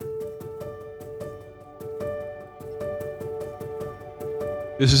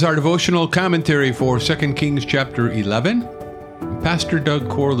This is our devotional commentary for 2 Kings chapter 11. I'm Pastor Doug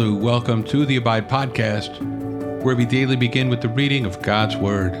Corlew. Welcome to the Abide Podcast, where we daily begin with the reading of God's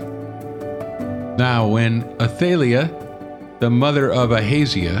Word. Now, when Athaliah, the mother of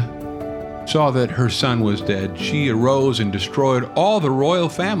Ahaziah, saw that her son was dead, she arose and destroyed all the royal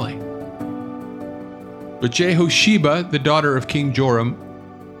family. But Jehosheba, the daughter of King Joram,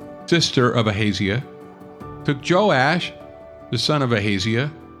 sister of Ahaziah, took Joash, the son of Ahaziah,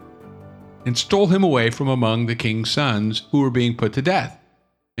 and stole him away from among the king's sons who were being put to death.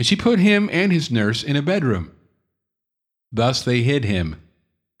 And she put him and his nurse in a bedroom. Thus they hid him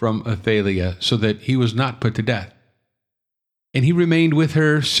from Athaliah, so that he was not put to death. And he remained with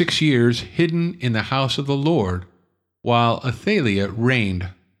her 6 years, hidden in the house of the Lord, while Athaliah reigned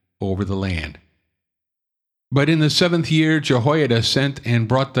over the land. But in the 7th year Jehoiada sent and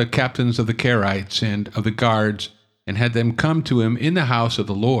brought the captains of the Kerites and of the guards, and had them come to him in the house of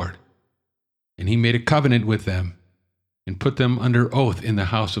the Lord. And he made a covenant with them, and put them under oath in the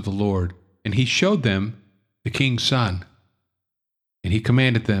house of the Lord. And he showed them the king's son. And he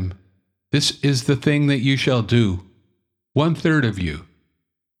commanded them, "This is the thing that you shall do. 1/3 of you,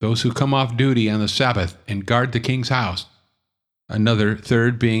 those who come off duty on the Sabbath and guard the king's house, another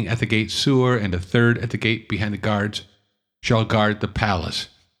third being at the gate sewer, and a third at the gate behind the guards, shall guard the palace.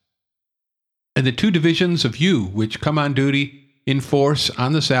 And the 2 divisions of you which come on duty in force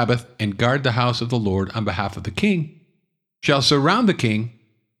on the Sabbath and guard the house of the Lord on behalf of the king shall surround the king,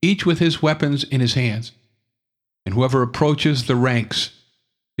 each with his weapons in his hands. And whoever approaches the ranks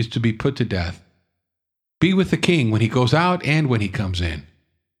is to be put to death. Be with the king when he goes out and when he comes in."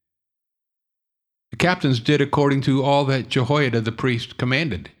 The captains did according to all that Jehoiada the priest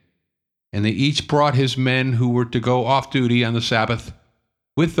commanded. And they each brought his men who were to go off duty on the Sabbath,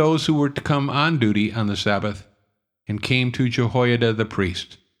 with those who were to come on duty on the Sabbath, and came to Jehoiada the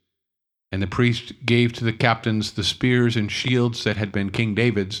priest. And the priest gave to the captains the spears and shields that had been King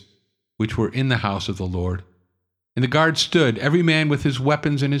David's, which were in the house of the Lord. And the guards stood, every man with his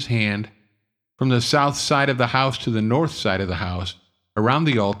weapons in his hand, from the south side of the house to the north side of the house, around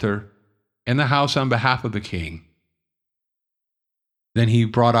the altar, and the house on behalf of the king. Then he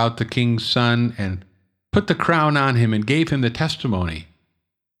brought out the king's son, and put the crown on him, and gave him the testimony.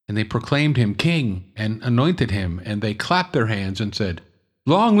 And they proclaimed him king, and anointed him, and they clapped their hands, and said,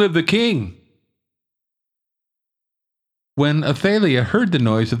 "Long live the king!" When Athaliah heard the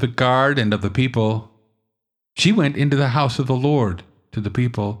noise of the guard and of the people, she went into the house of the Lord to the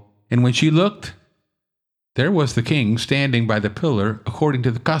people, and when she looked, there was the king standing by the pillar, according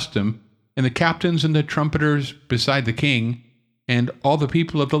to the custom, and the captains and the trumpeters beside the king, and all the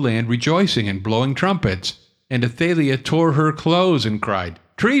people of the land rejoicing and blowing trumpets. And Athaliah tore her clothes and cried,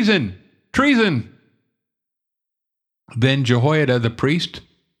 "Treason! Treason!" Then Jehoiada the priest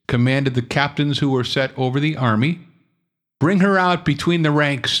commanded the captains who were set over the army, "Bring her out between the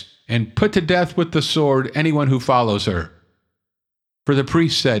ranks, and put to death with the sword anyone who follows her." For the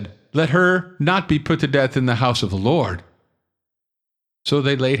priest said, "Let her not be put to death in the house of the Lord." So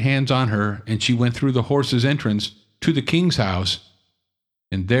they laid hands on her, and she went through the horses' entrance to the king's house,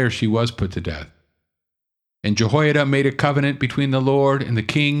 and there she was put to death. And Jehoiada made a covenant between the Lord and the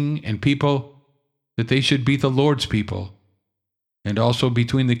king and people, that they should be the Lord's people, and also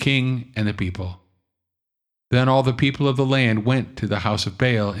between the king and the people. Then all the people of the land went to the house of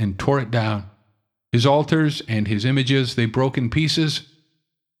Baal and tore it down. His altars and his images they broke in pieces,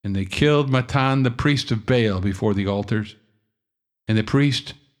 and they killed Mattan the priest of Baal before the altars. And the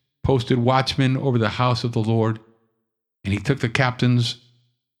priest posted watchmen over the house of the Lord, and he took the captains,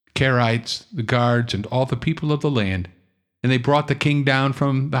 Kerites, the guards, and all the people of the land, and they brought the king down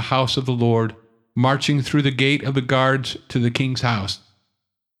from the house of the Lord, marching through the gate of the guards to the king's house.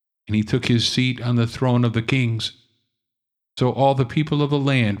 And he took his seat on the throne of the kings. So all the people of the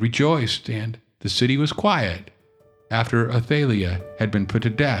land rejoiced, and the city was quiet, after Athaliah had been put to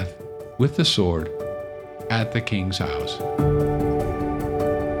death with the sword at the king's house.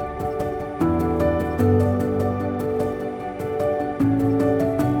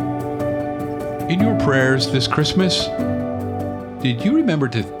 In your prayers this Christmas, did you remember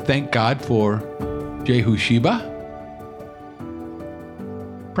to thank God for Jehosheba?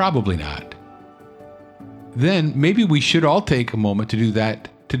 Probably not. Then maybe we should all take a moment to do that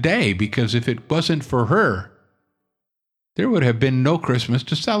today, because if it wasn't for her, there would have been no Christmas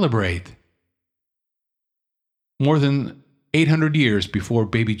to celebrate. More than 800 years before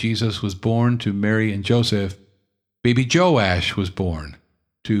baby Jesus was born to Mary and Joseph, baby Joash was born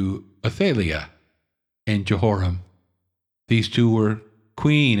to Athaliah and Jehoram. These two were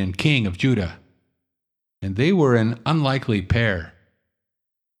queen and king of Judah, and they were an unlikely pair.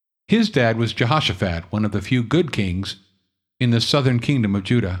 His dad was Jehoshaphat, one of the few good kings in the southern kingdom of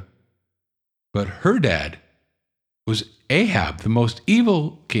Judah. But her dad was Ahab, the most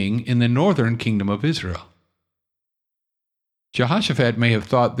evil king in the northern kingdom of Israel. Jehoshaphat may have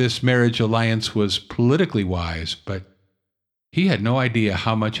thought this marriage alliance was politically wise, but he had no idea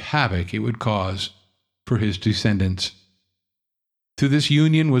how much havoc it would cause for his descendants. Through this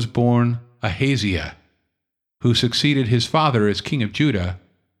union was born Ahaziah, who succeeded his father as king of Judah,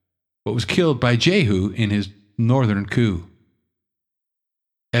 but was killed by Jehu in his northern coup.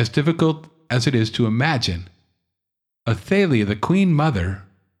 As difficult as it is to imagine, Athaliah, the queen mother,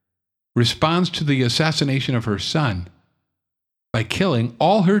 responds to the assassination of her son by killing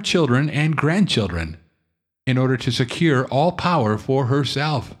all her children and grandchildren in order to secure all power for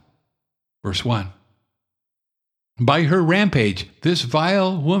herself. Verse 1. By her rampage, this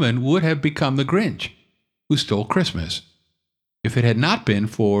vile woman would have become the Grinch, who stole Christmas, if it had not been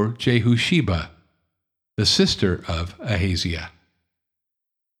for Jehosheba, the sister of Ahaziah.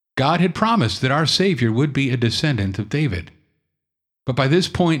 God had promised that our Savior would be a descendant of David. But by this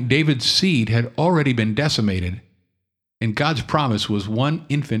point, David's seed had already been decimated, and God's promise was one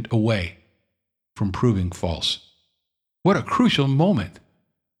infant away from proving false. What a crucial moment!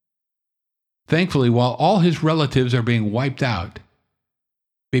 Thankfully, while all his relatives are being wiped out,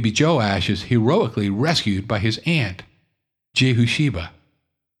 baby Joash is heroically rescued by his aunt, Jehosheba.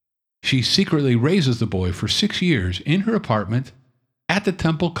 She secretly raises the boy for 6 years in her apartment at the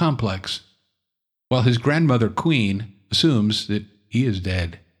temple complex, while his grandmother, Queen, assumes that he is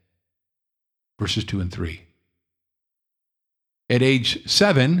dead. Verses 2 and 3. At age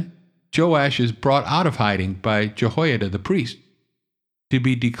 7, Joash is brought out of hiding by Jehoiada the priest to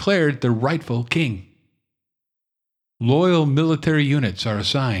be declared the rightful king. Loyal military units are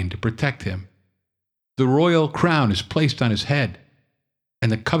assigned to protect him. The royal crown is placed on his head,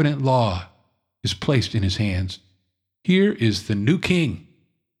 and the covenant law is placed in his hands. Here is the new king,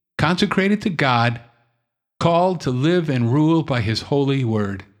 consecrated to God, called to live and rule by his holy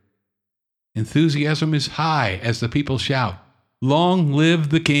word. Enthusiasm is high as the people shout, "Long live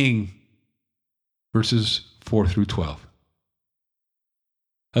the king!" Verses 4 through 12.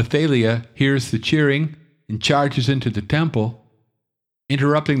 Athaliah hears the cheering and charges into the temple,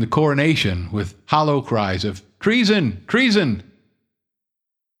 interrupting the coronation with hollow cries of "Treason! Treason!"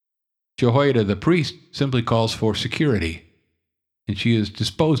 Jehoiada the priest simply calls for security, and she is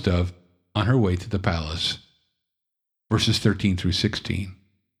disposed of on her way to the palace. Verses 13 through 16.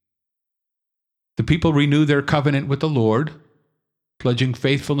 The people renew their covenant with the Lord, pledging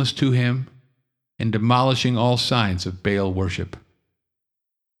faithfulness to him and demolishing all signs of Baal worship.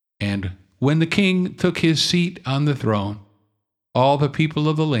 And when the king took his seat on the throne, all the people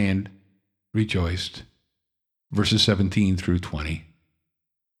of the land rejoiced. Verses 17 through 20.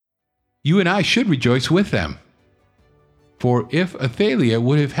 You and I should rejoice with them. For if Athaliah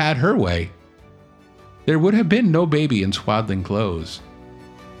would have had her way, there would have been no baby in swaddling clothes.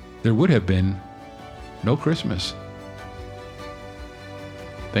 There would have been no Christmas.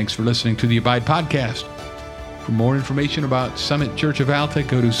 Thanks for listening to the Abide Podcast. For more information about Summit Church of Alta,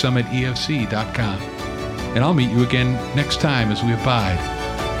 go to summitefc.com. And I'll meet you again next time as we abide,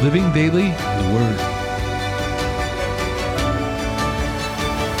 living daily in the Word.